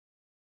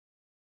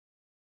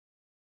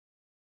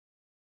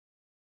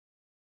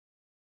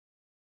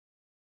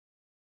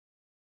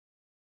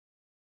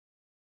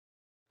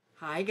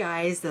Hi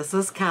guys, this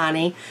is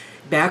Connie,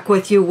 back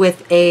with you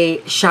with a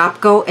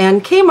Shopko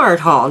and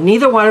Kmart haul.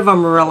 Neither one of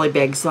them are really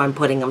big, so I'm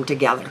putting them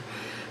together.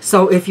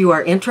 So if you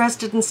are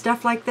interested in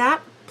stuff like that,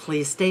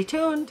 please stay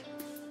tuned.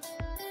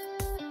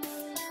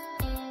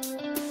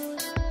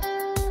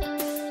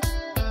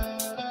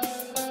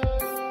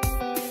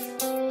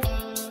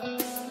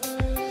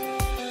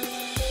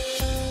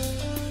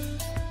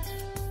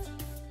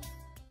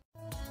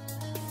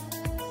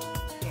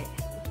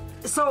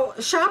 So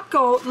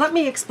Shopko, let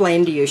me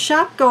explain to you.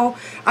 Shopko,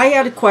 I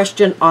had a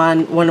question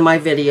on one of my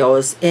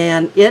videos,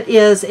 and it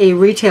is a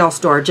retail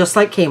store just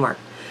like Kmart.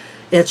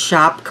 It's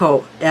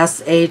Shopko,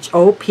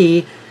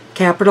 S-H-O-P,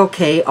 capital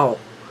K-O,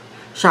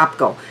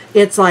 Shopko.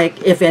 It's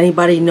like if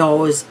anybody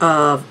knows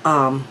of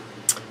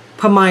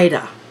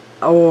Pomida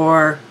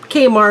or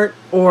Kmart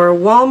or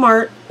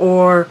Walmart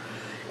or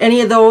any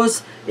of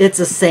those, it's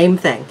the same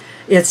thing.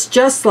 It's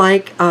just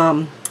like,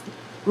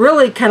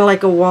 really kind of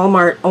like a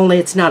Walmart, only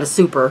it's not a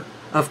super.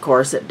 Of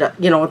course,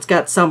 it's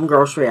got some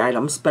grocery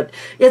items, but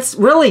it's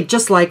really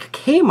just like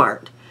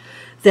Kmart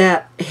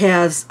that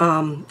has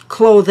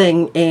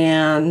clothing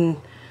and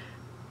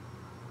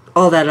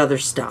all that other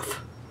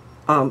stuff.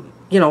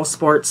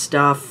 Sports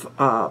stuff,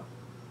 dog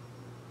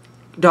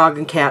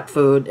and cat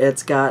food.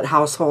 It's got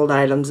household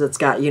items. It's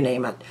got, you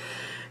name it.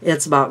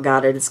 It's about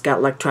got it. It's got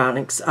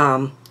electronics.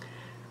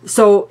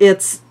 So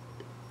it's,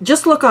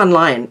 just look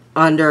online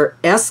under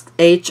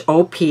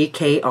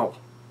S-H-O-P-K-O.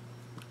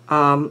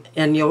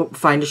 And you'll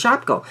find a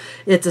Shopko.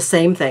 It's the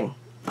same thing.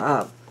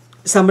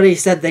 Somebody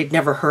said they'd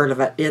never heard of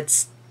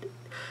it.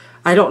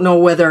 I don't know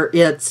whether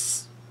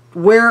it's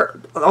where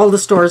all the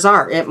stores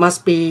are. It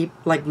must be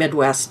like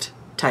Midwest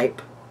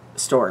type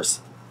stores.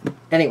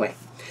 Anyway,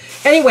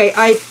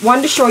 I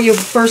wanted to show you,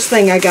 the first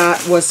thing I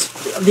got was,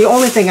 the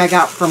only thing I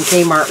got from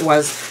Kmart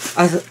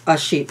was a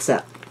sheet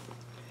set.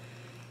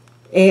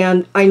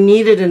 And I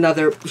needed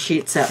another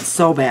sheet set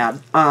so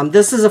bad.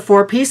 This is a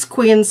 4-piece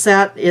queen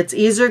set. It's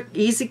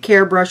easy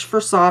care brush for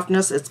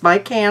softness. It's by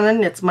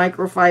Canon. It's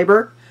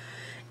microfiber.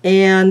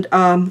 And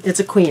it's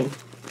a queen.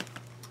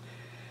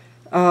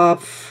 I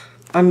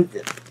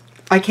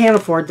can't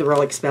afford the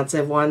real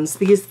expensive ones.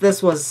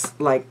 This was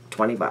like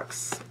 20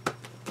 bucks.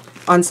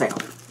 On sale.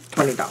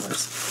 $20.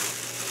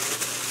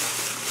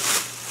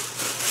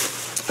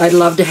 I'd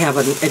love to have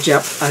a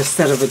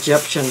set of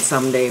Egyptian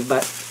someday,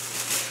 but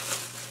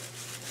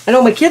I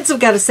know my kids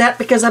have got a set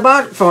because I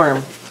bought it for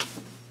them.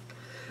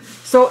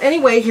 So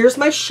anyway, here's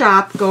my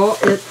Shopko.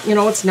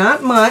 It's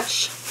not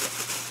much.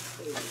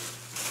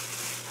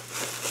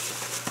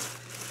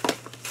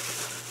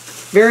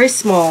 Very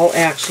small,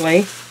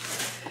 actually.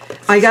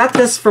 I got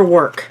this for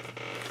work,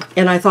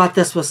 and I thought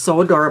this was so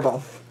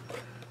adorable.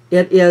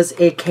 It is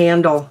a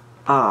candle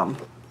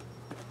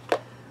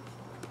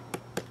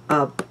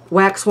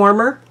wax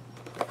warmer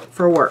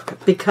for work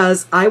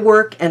because I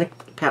work in a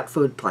pet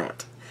food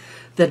plant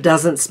that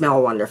doesn't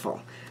smell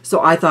wonderful.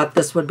 So I thought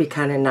this would be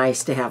kind of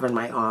nice to have in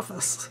my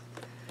office.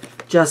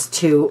 Just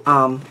to,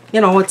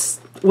 it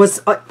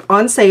was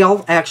on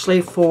sale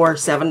actually for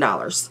 $7,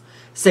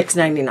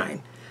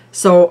 $6.99.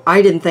 So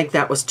I didn't think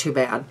that was too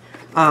bad.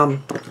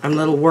 I'm a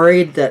little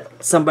worried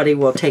that somebody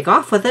will take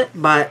off with it,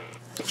 but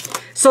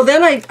so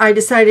then I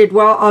decided,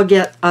 well, I'll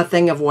get a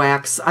thing of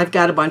wax. I've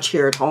got a bunch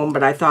here at home,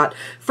 but I thought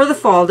for the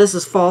fall, this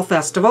is Fall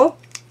Festival.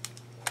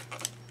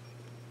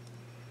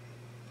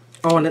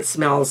 Oh, and it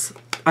smells,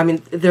 I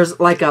mean, there's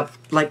like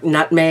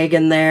nutmeg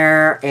in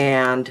there,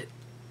 and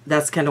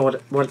that's kind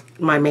of what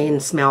my main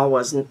smell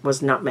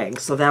was nutmeg.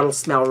 So that'll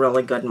smell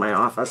really good in my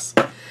office.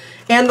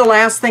 And the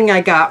last thing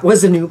I got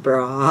was a new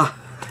bra.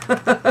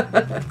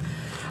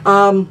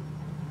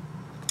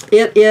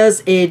 It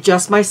is a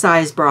just my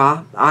size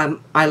bra.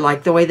 I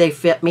like the way they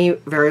fit me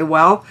very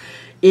well.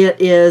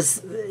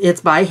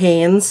 It's by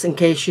Hanes, in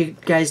case you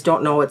guys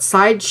don't know. It's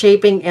side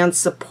shaping and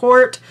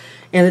support.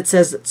 And it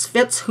says it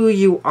fits who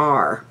you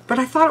are. But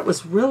I thought it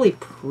was really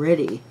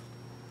pretty.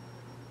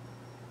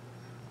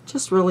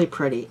 Just really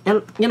pretty.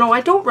 And,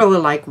 I don't really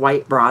like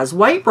white bras.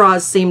 White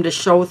bras seem to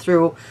show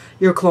through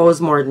your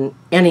clothes more than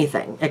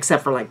anything.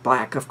 Except for, like,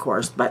 black, of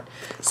course.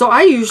 So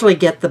I usually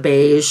get the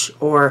beige.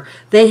 Or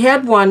they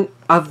had one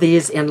of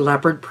these in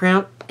leopard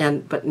print,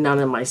 but none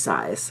in my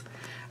size.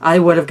 I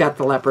would have got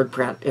the leopard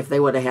print if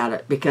they would have had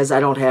it. Because I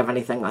don't have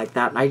anything like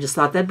that. And I just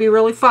thought that'd be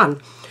really fun.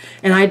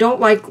 And I don't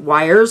like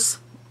wires.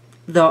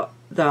 The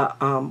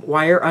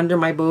wire under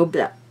my boob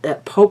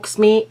that pokes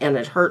me and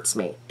it hurts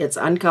me. It's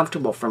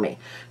uncomfortable for me.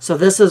 So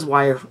this is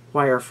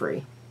wire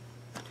free.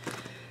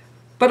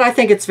 But I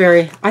think I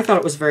thought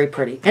it was very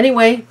pretty.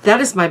 Anyway,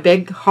 that is my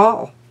big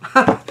haul.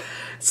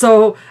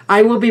 So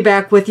I will be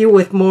back with you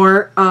with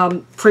more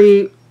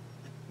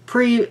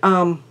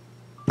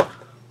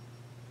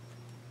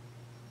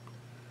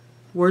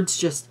words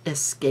just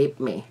escape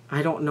me.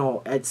 I don't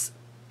know. It's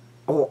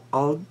all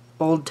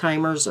old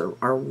timers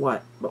or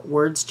what, but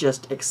words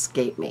just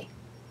escape me.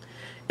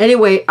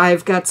 Anyway,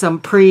 I've got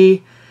some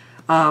videoed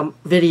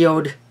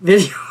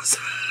videos.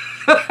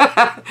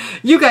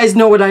 You guys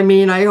know what I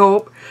mean, I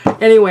hope.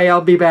 Anyway, I'll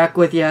be back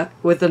with you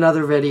with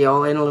another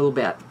video in a little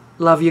bit.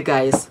 Love you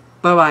guys.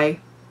 Bye-bye.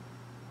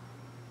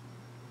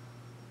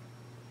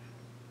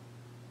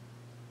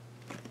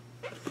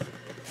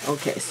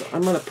 Okay, so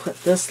I'm going to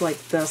put this like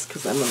this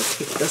because I'm going to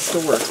take this to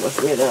work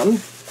with me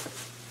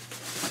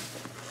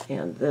then.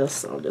 And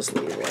this, I'll just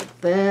leave it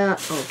like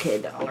that.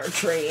 Okay, Dollar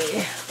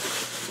Tree.